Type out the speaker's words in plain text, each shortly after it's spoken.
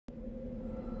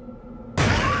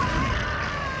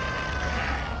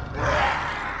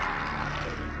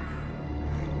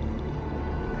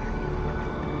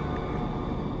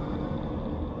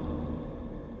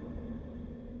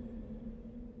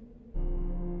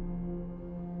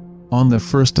On the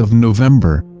 1st of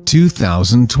November,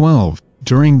 2012,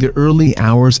 during the early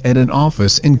hours at an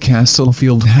office in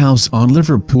Castlefield House on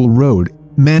Liverpool Road,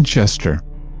 Manchester.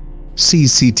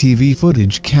 CCTV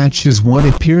footage catches what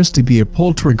appears to be a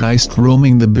poltergeist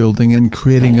roaming the building and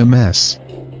creating a mess.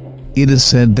 It is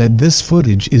said that this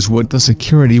footage is what the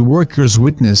security workers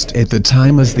witnessed at the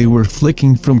time as they were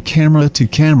flicking from camera to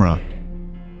camera.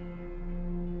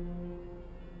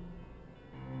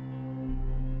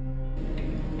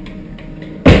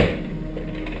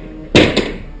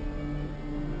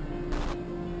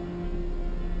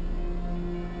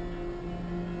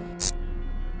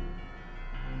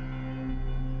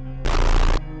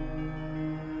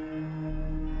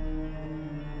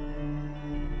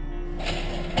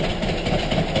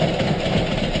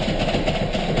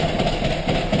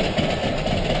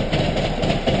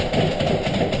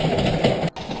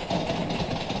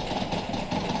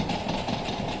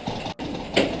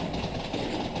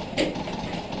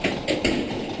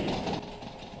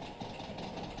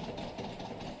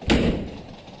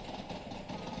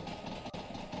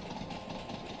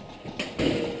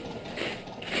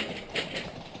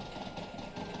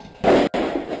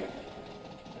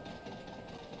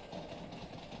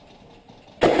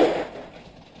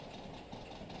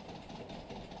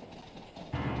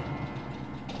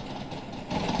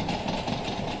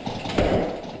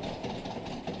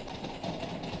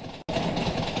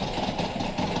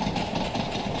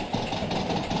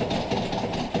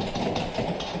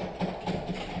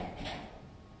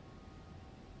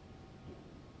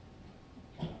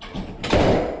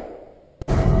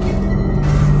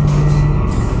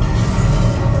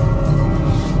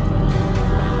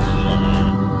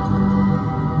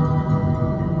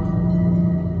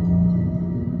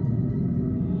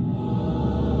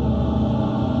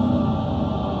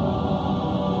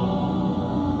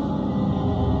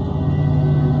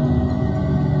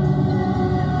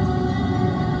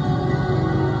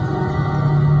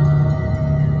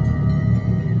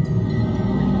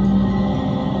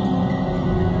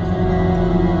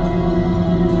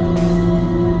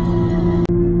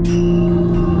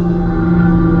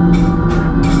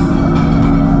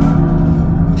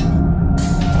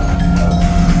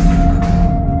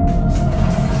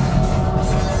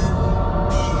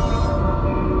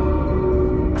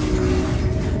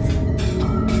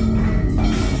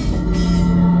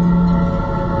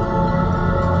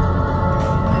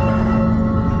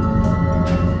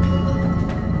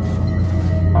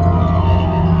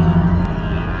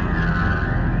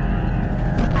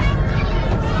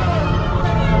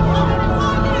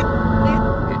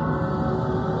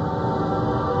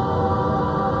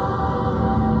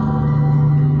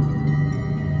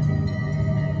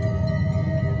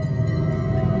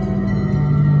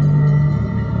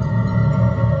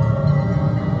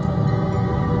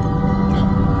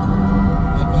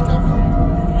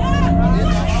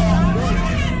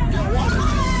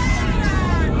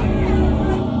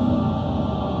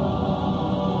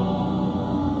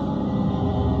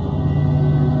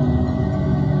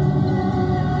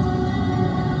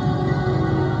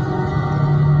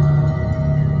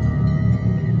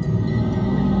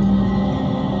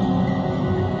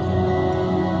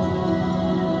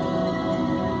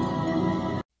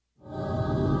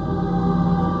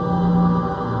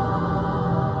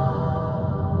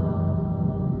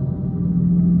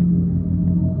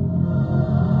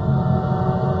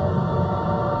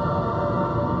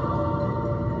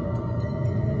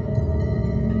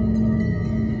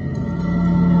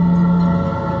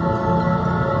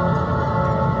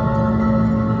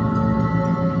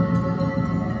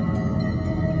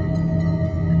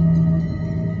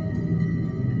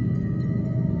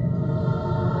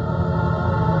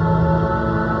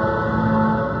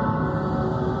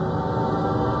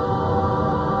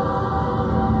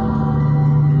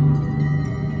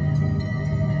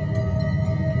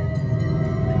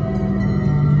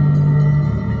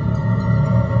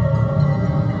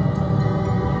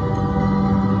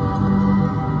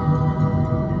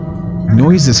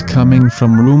 Noises coming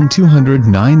from room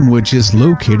 209, which is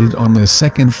located on the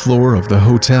second floor of the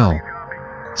hotel.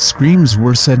 Screams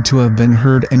were said to have been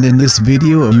heard, and in this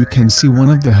video you can see one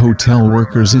of the hotel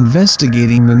workers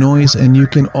investigating the noise, and you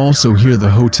can also hear the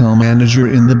hotel manager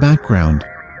in the background.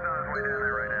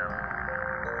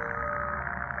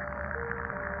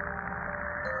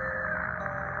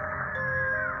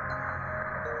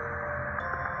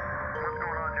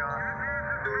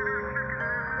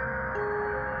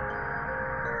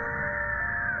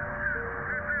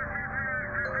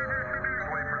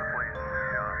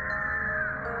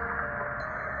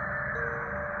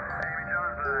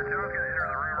 Joe's gonna enter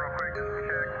the room real quick just to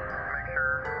check, make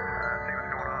sure, see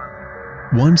what's going on.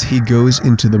 Once he goes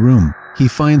into the room, he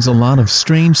finds a lot of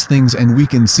strange things, and we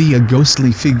can see a ghostly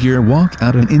figure walk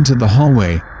out and into the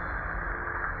hallway.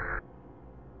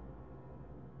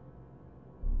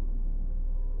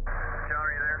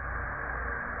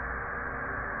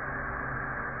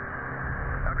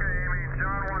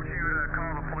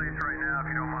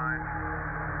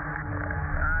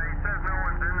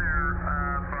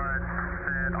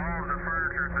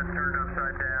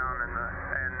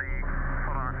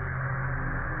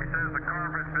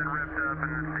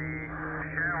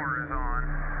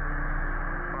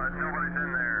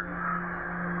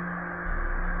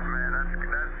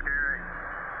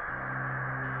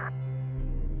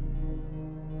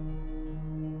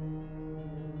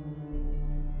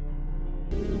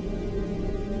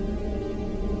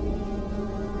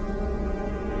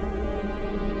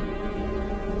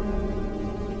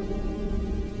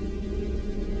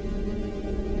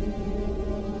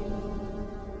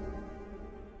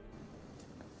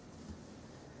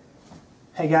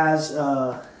 Hey guys,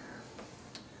 I'll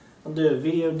do a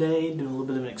video day, doing a little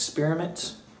bit of an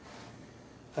experiment.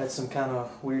 I've had some kind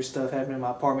of weird stuff happen in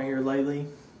my apartment here lately.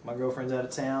 My girlfriend's out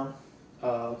of town.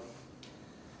 But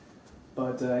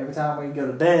every time we go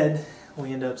to bed,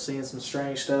 we end up seeing some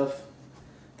strange stuff.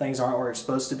 Things aren't where it's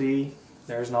supposed to be.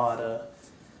 There's not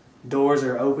doors that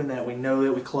are open that we know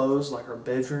that we closed, like our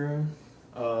bedroom.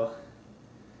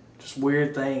 Just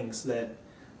weird things that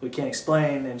we can't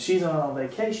explain, and she's on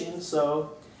vacation,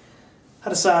 so I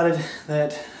decided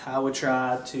that I would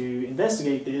try to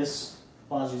investigate this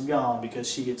while she's gone, because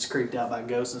she gets creeped out by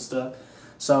ghosts and stuff.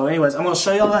 So anyways, I'm going to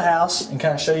show you all the house and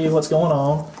kind of show you what's going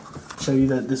on, show you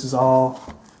that this is all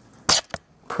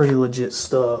pretty legit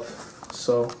stuff.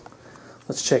 So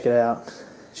let's check it out.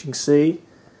 As you can see,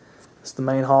 it's the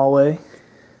main hallway.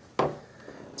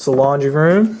 It's the laundry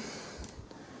room.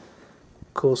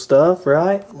 Cool stuff,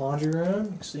 right? Laundry room,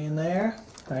 you can see in there.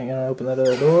 I ain't gonna open that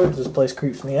other door because this place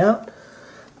creeps me out.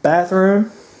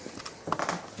 Bathroom.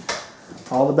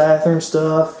 All the bathroom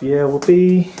stuff, yeah,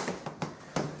 whoopee.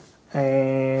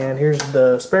 And here's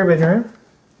the spare bedroom.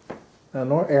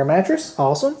 Air mattress,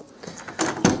 awesome.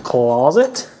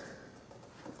 Closet,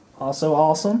 also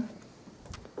awesome.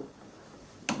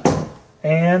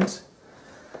 And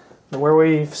where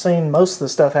we've seen most of the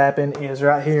stuff happen is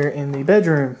right here in the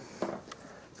bedroom.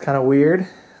 Kind of weird.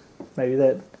 Maybe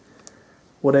that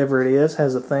whatever it is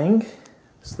has a thing.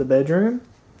 It's the bedroom.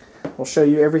 We'll show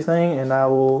you everything, and I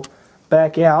will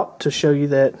back out to show you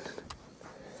that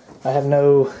I have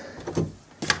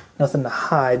nothing to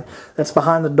hide. That's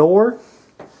behind the door.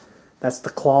 That's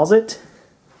the closet.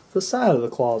 The side of the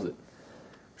closet.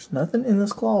 There's nothing in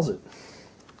this closet.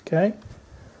 Okay.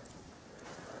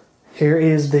 Here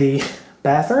is the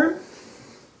bathroom.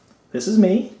 This is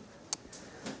me.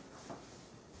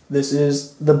 This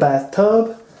is the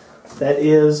bathtub that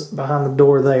is behind the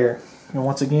door there. And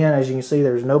once again, as you can see,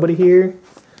 there's nobody here,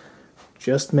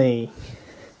 just me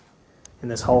in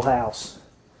this whole house.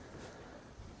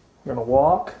 We're going to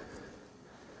walk,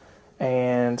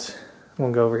 and I'm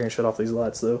going to go over here and shut off these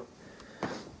lights though.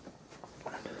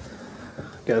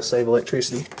 Got to save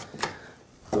electricity.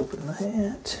 Open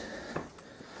that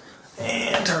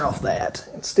and turn off that.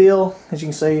 And still, as you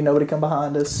can see, nobody come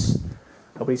behind us.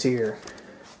 Nobody's here.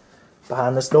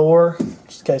 Behind this door,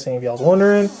 just in case any of y'all's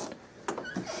wondering,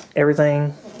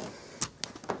 everything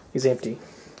is empty.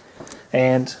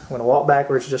 And I'm going to walk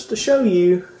backwards just to show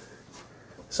you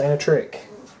this ain't a trick.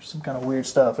 There's some kind of weird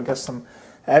stuff. I got some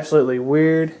absolutely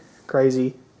weird,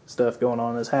 crazy stuff going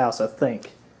on in this house, I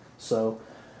think. So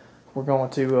we're going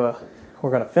to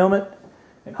film it,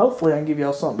 and hopefully I can give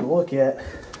y'all something to look at.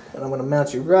 And I'm going to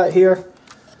mount you right here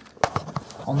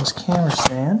on this camera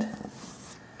stand.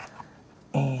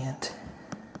 And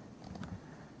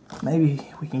maybe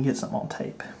we can get something on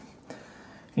tape.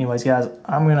 Anyways, guys,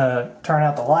 I'm gonna turn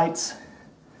out the lights.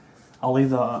 I'm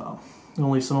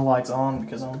gonna leave some of the lights on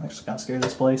because I'm actually kind of scared of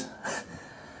this place.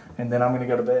 And then I'm gonna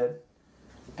go to bed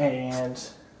and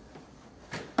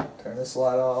turn this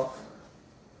light off.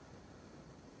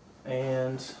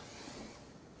 And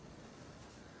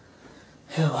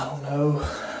hell, I don't know.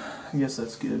 I guess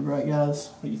that's good, right, guys?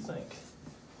 What do you think?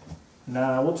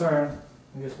 Nah, we'll turn.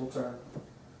 I guess we'll turn.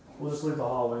 We'll just leave the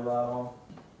hallway light on.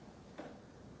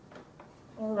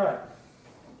 Alright.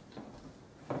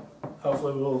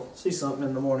 Hopefully we'll see something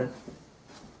in the morning.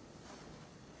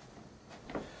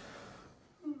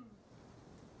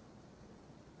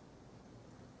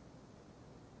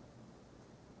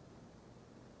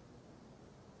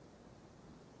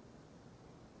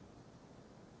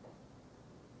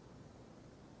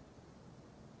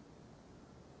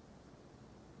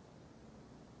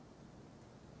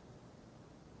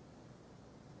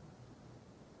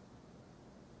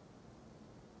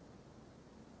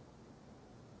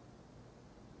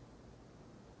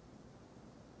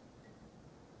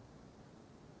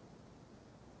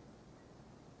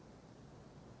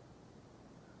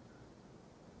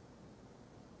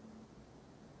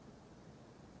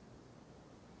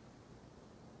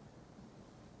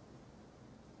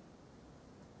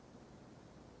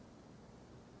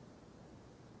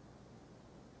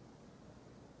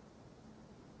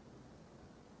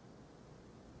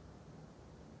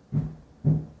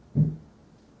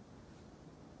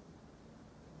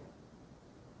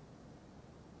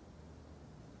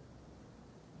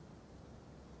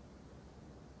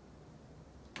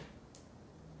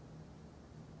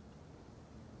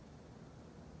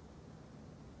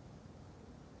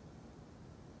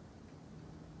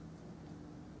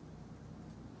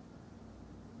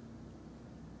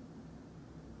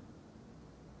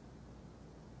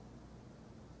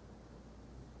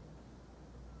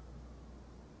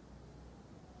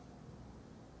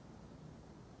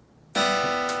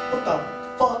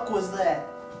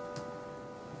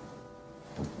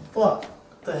 Fuck.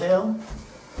 What the hell?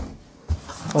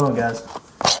 Hold on, guys.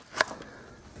 What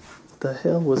the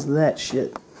hell was that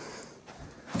shit?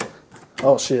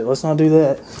 Oh shit, let's not do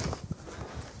that.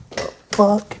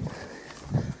 Fuck.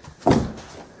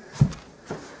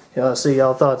 Y'all see,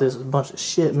 y'all thought this was a bunch of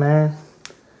shit, man.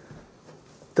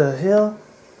 The hell?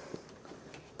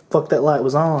 Fuck, that light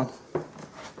was on.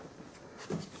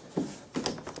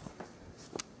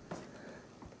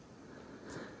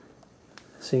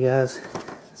 See, guys,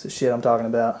 this is shit I'm talking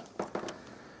about.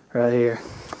 Right here.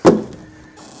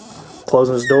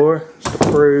 Closing this door just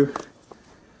to prove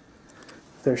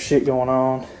there's shit going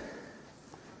on.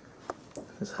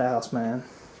 This house, man.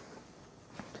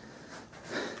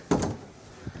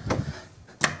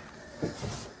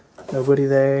 Nobody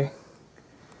there.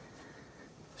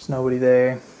 There's nobody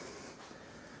there.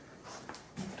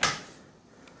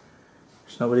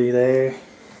 There's nobody there.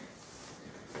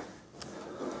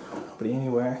 Nobody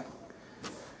anywhere.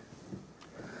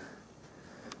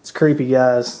 It's creepy,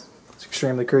 guys. It's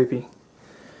extremely creepy.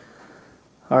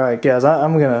 Alright, guys, I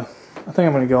think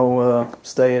I'm gonna go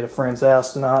stay at a friend's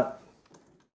house tonight.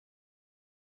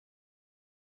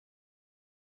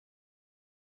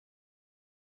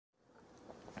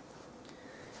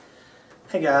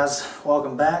 Hey guys,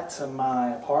 welcome back to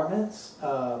my apartment.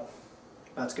 About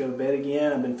to go to bed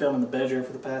again. I've been filming the bedroom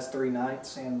for the past 3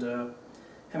 nights and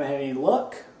haven't had any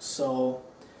luck, so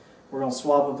we're going to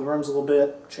swap up the rooms a little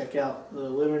bit, check out the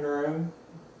living room.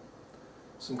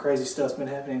 Some crazy stuff's been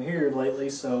happening here lately,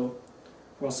 so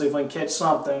we're going to see if we can catch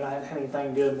something. I haven't had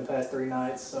anything good in the past 3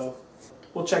 nights, so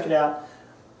we'll check it out.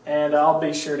 And I'll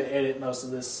be sure to edit most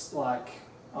of this, like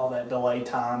all that delay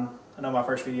time. I know my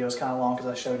first video is kind of long because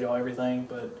I showed y'all everything,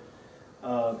 but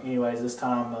anyways, this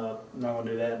time I'm not going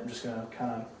to do that. I'm just going to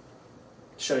kind of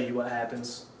show you what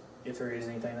happens, if there is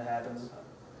anything that happens.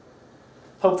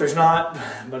 Hope there's not,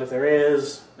 but if there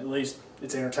is, at least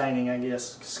it's entertaining, I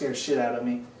guess. It scares shit out of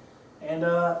me. And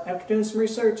after doing some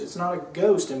research, it's not a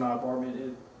ghost in my apartment.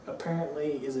 It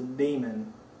apparently is a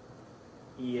demon.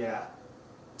 Yeah,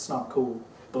 it's not cool.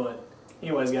 But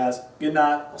anyways, guys, good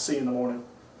night. I'll see you in the morning.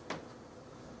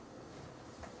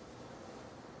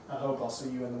 I hope I'll see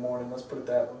you in the morning. Let's put it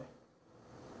that way.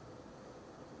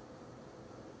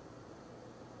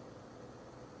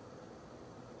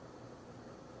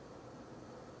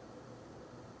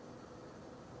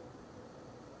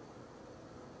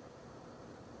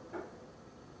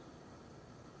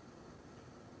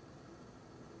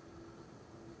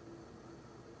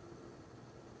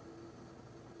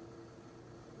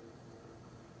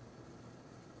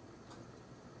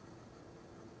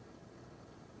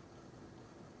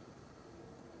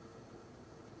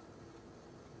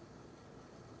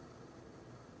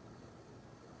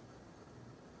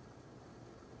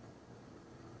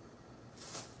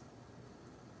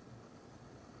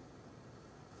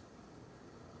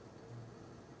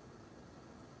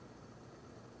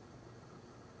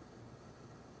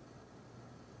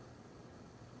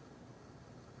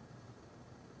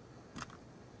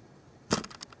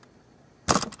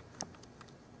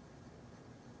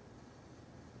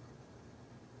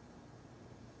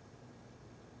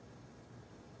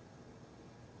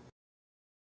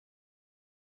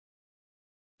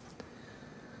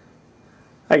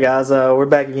 Hi guys, we're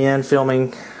back again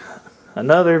filming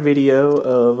another video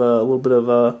of a little bit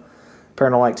of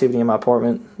paranormal activity in my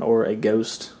apartment, or a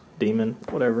ghost, demon,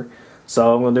 whatever.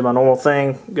 So I'm going to do my normal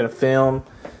thing. I'm going to film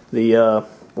the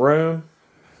room.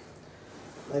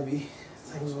 Maybe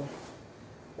things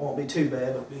won't be too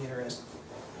bad, but be interesting.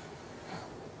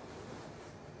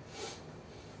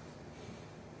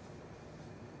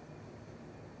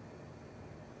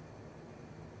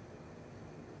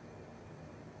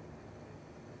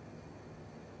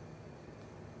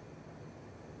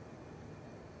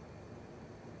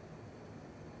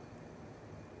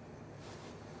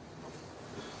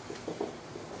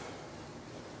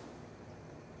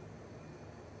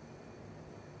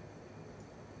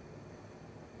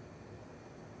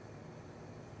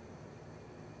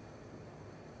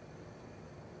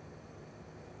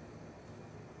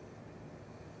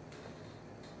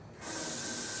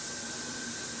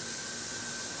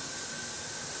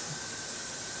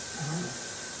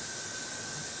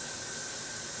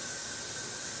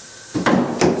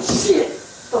 Shit!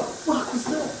 The fuck was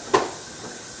that?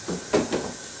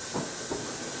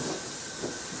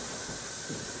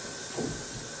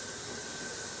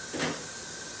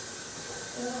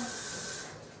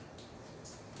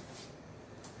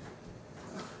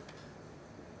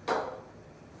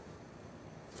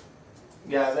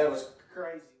 Guys, that was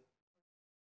crazy.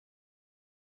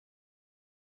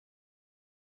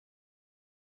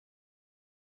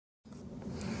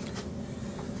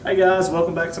 Hey guys,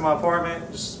 welcome back to my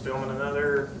apartment. Just filming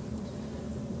another,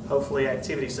 hopefully,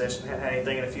 activity session. Hadn't had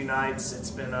anything in a few nights.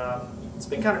 It's been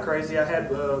kind of crazy. I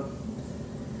had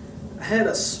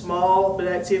a small bit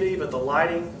of activity, but the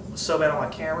lighting was so bad on my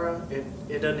camera,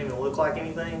 it doesn't even look like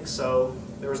anything. So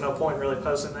there was no point in really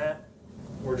posting that.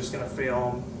 We're just gonna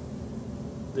film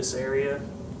this area.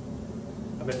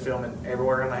 I've been filming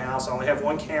everywhere in the house. I only have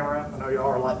one camera. I know y'all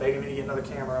are like begging me to get another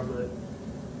camera, but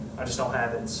I just don't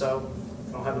have it. So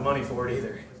I don't have the money for it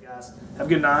either. Guys, have a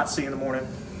good night. See you in the morning.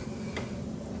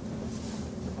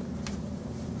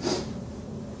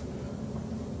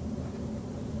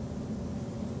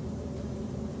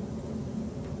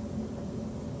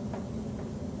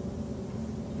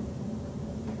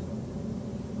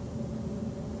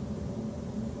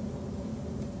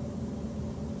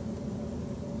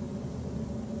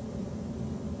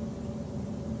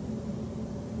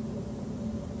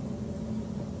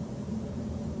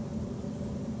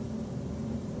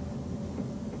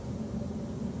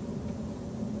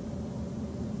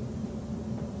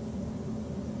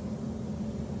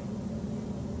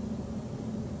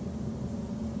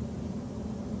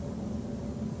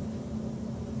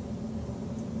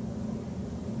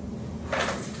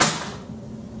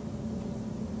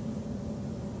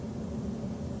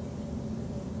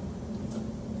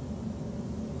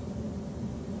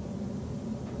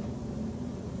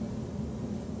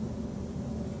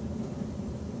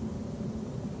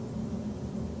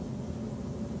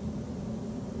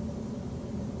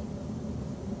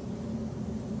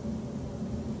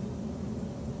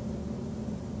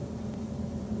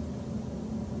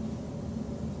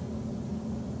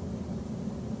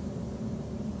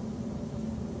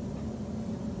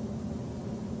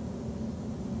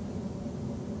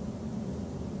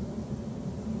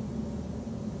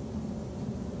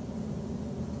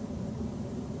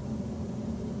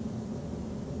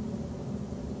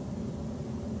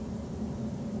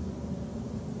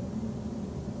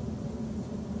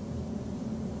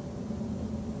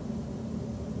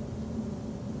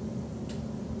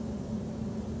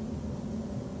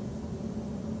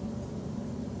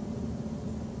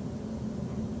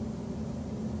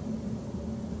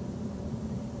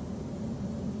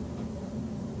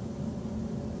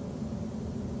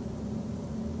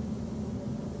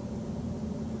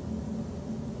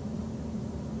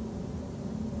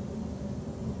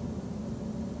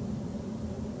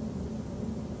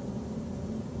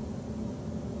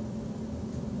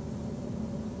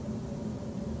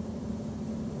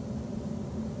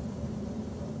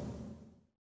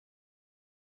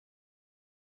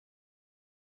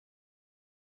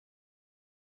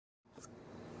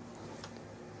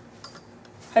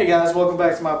 Hey guys, welcome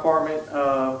back to my apartment.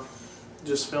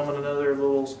 Just filming another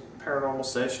little paranormal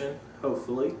session,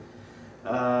 hopefully.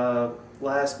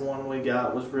 Last one we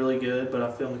got was really good, but I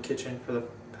filmed the kitchen for the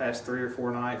past 3 or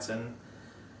 4 nights and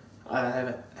I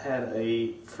haven't had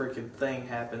a freaking thing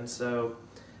happen, so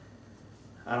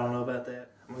I don't know about that.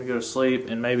 I'm gonna go to sleep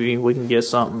and maybe we can get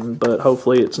something, but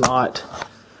hopefully it's not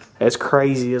as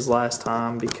crazy as last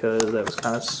time because that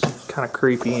was kind of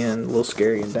creepy and a little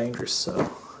scary and dangerous.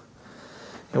 So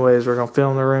anyways, we're gonna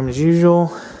film the room as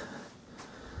usual.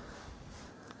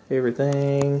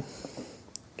 Everything.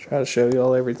 Try to show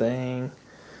y'all everything.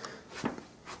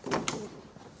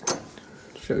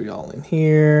 Show y'all in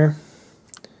here.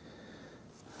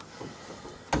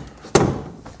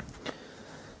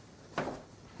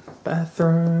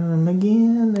 Bathroom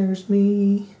again. There's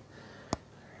me.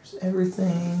 There's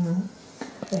everything.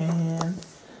 And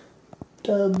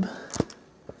tub.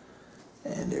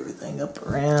 And everything up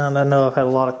around. I know I've had a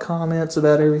lot of comments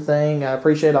about everything. I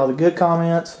appreciate all the good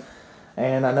comments.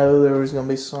 And I know there was going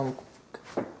to be some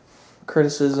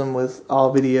criticism with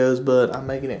all videos, but I'm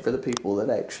making it for the people that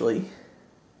actually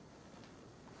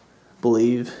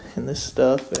believe in this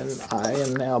stuff. And I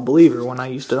am now a believer when I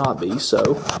used to not be.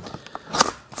 So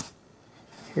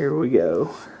here we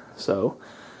go. So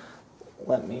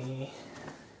let me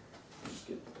just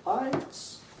get the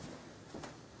lights.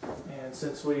 And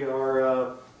since we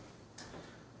are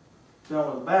done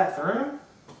with the bathroom,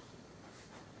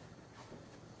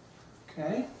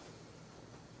 okay,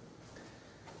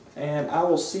 and I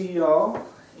will see y'all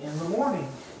in the morning.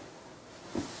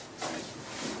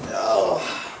 Oh,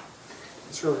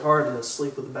 it's really hard to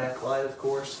sleep with the backlight, of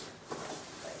course.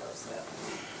 Everybody knows that.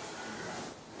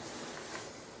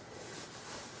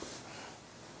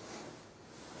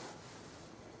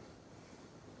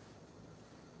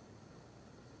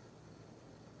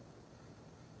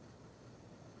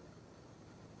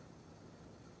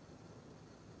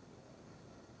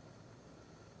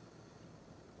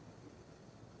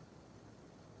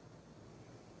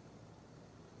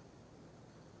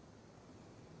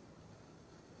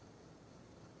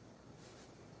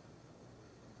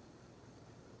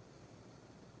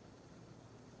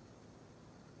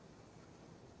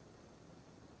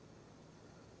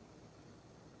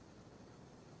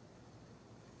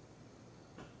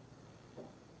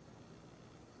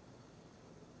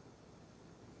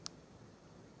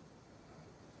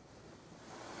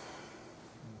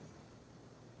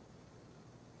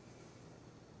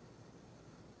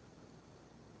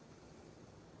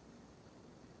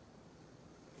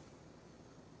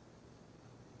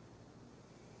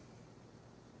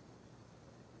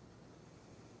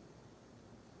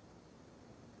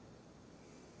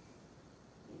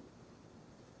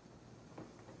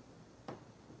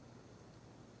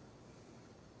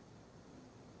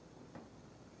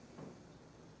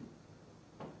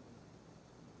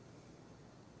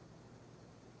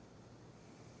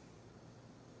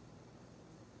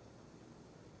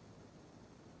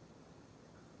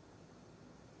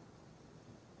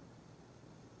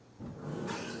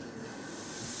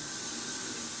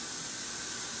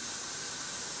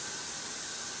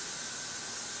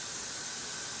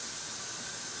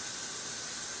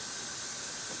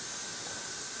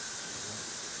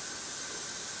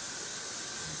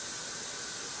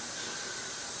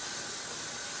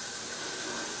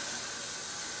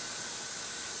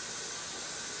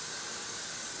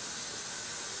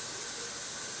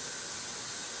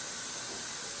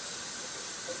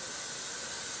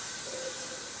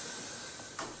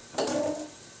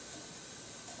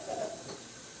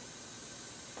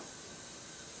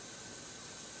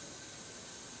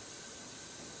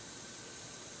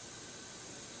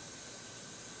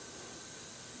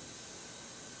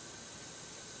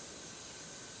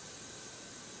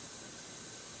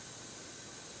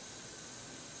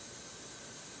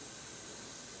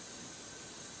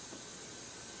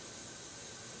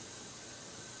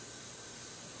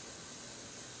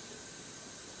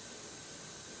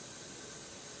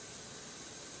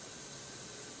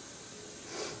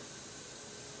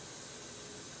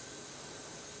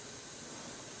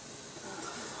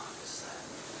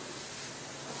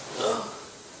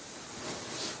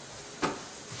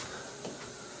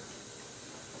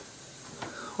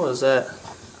 What is that?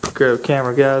 Grab a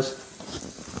camera, guys.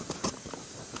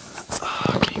 Oh,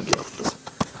 I can't get off this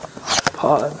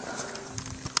pod.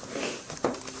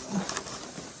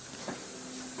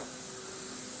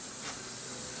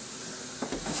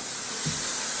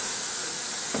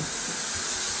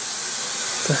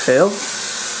 The hell?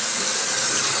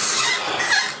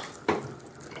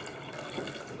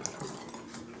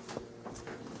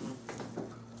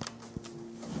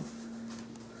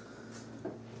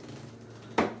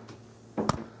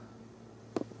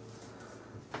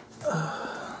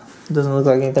 Doesn't look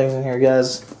like anything's in here,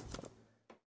 guys.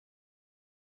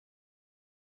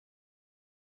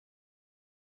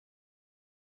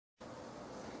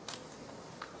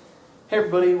 Hey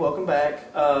everybody, welcome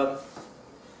back.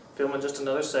 Filming just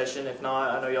another session. If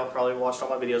not, I know y'all probably watched all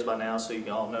my videos by now, so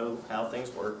you all know how things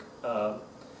work. I'm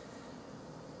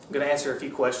going to answer a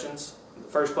few questions.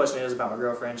 The first question is about my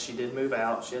girlfriend. She did move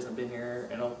out. She hasn't been here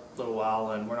in a little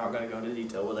while, and we're not going to go into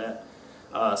detail with that.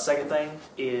 Second thing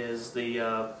is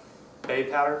the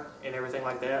baby powder and everything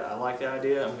like that. I like the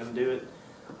idea. I'm going to do it.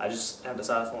 I just haven't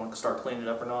decided if I want to start cleaning it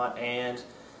up or not. And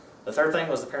the third thing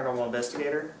was the paranormal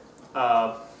investigator.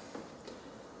 I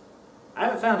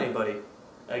haven't found anybody.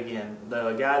 Again,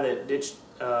 the guy that ditched,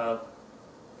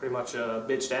 pretty much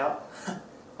bitched out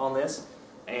on this,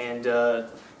 and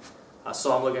I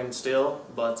saw him looking still,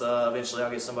 but eventually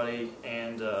I'll get somebody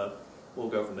and we'll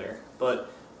go from there.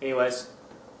 But anyways,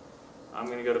 I'm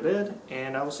going to go to bed,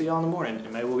 and I will see y'all in the morning,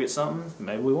 and maybe we'll get something,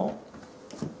 maybe we won't.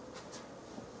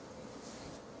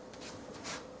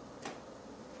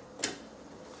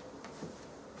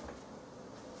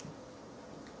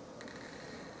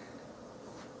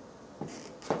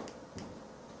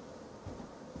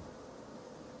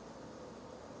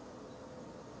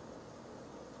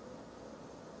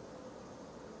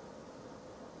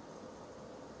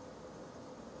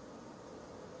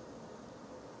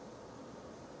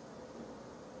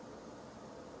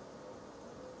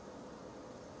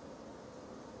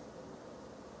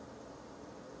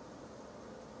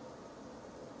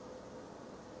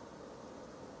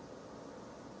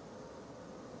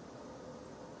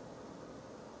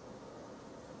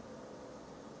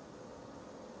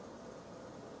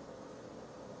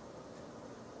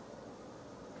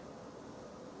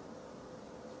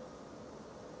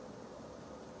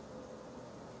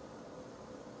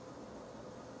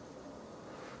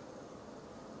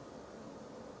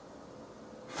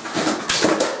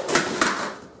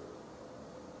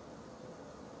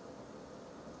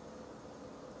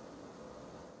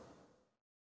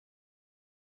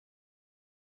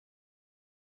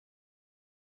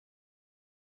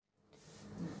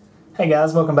 Hey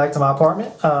guys, welcome back to my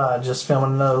apartment. Just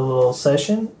filming another little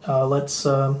session. Let's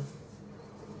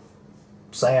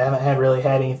say I haven't really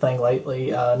had anything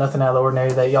lately. Nothing out of the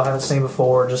ordinary that y'all haven't seen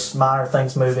before. Just minor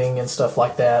things moving and stuff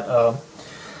like that.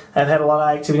 I've had a lot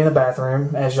of activity in the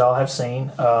bathroom, as y'all have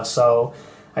seen. So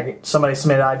somebody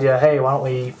submitted an idea, hey, why don't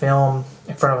we film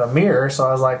in front of a mirror? So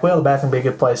I was like, well, the bathroom would be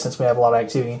a good place since we have a lot of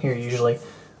activity in here usually.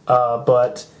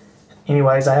 But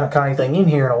anyways, I haven't caught anything in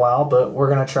here in a while, but we're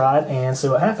going to try it and see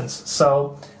what happens.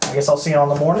 So I guess I'll see you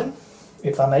all in the morning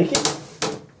if I make it.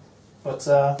 But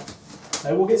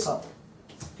maybe we'll get something.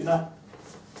 Good night.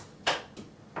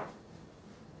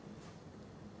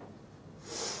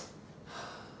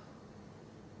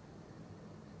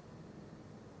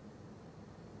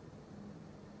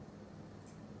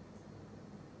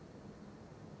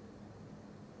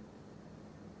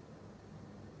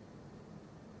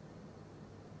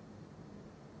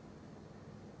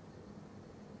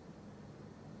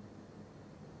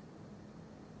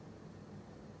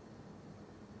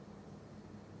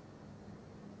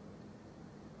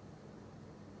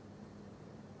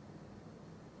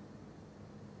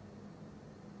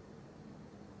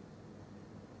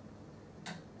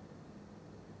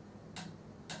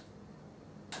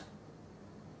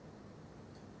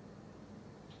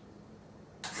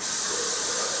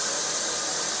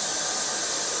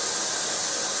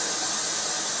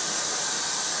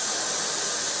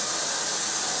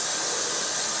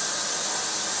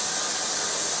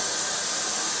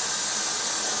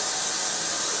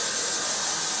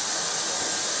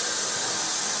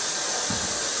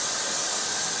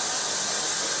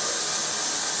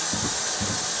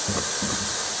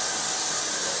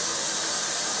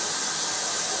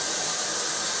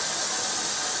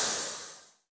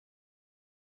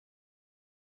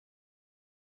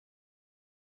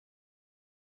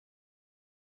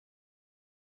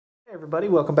 Hey everybody,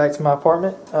 welcome back to my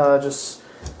apartment. Just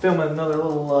filming another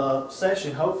little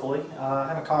session, hopefully. I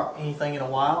haven't caught anything in a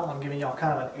while. I'm giving y'all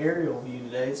kind of an aerial view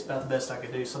today. It's about the best I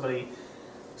could do. Somebody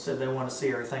said they want to see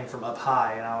everything from up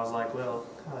high, and I was like, well,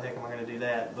 how the heck am I going to do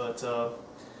that? But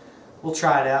we'll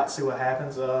try it out, see what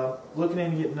happens. Looking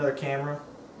into getting another camera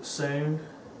soon.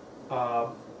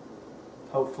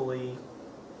 Hopefully,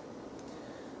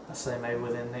 I say maybe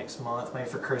within next month, maybe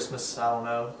for Christmas, I don't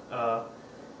know.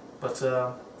 But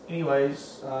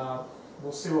anyways,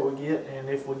 we'll see what we get and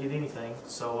if we get anything.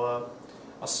 So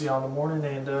I'll see you on the morning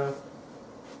and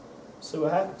see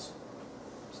what happens.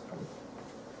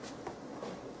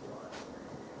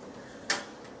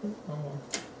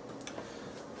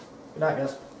 Good night,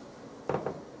 guys.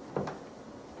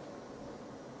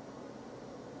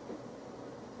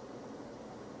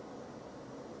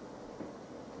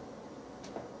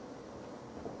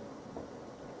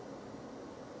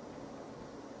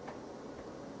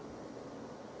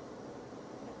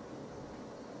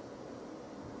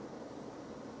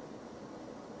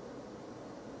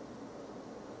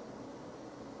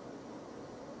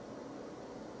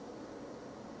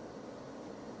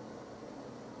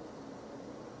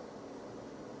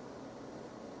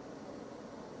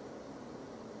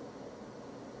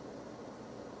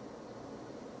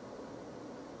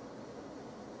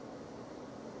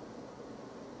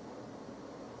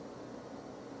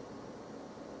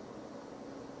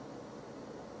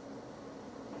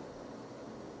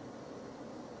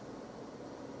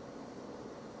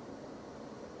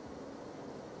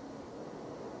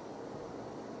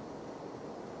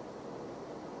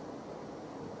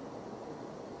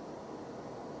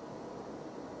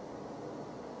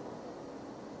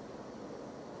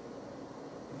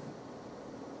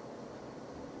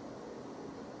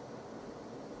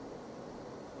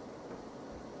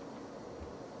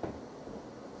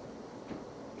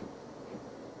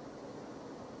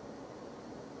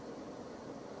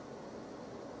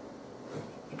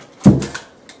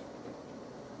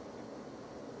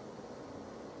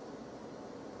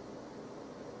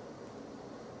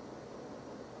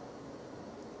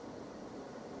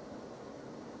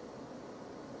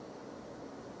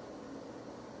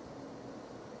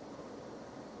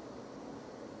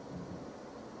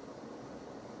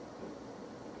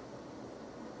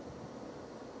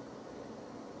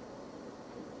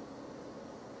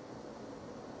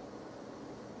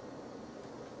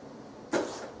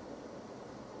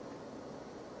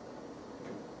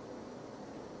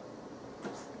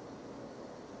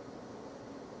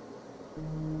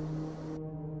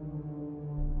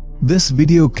 This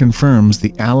video confirms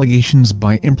the allegations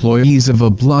by employees of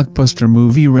a Blockbuster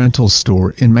movie rental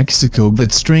store in Mexico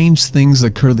that strange things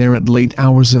occur there at late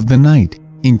hours of the night,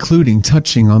 including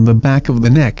touching on the back of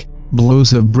the neck,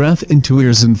 blows of breath into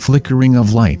ears and flickering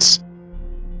of lights.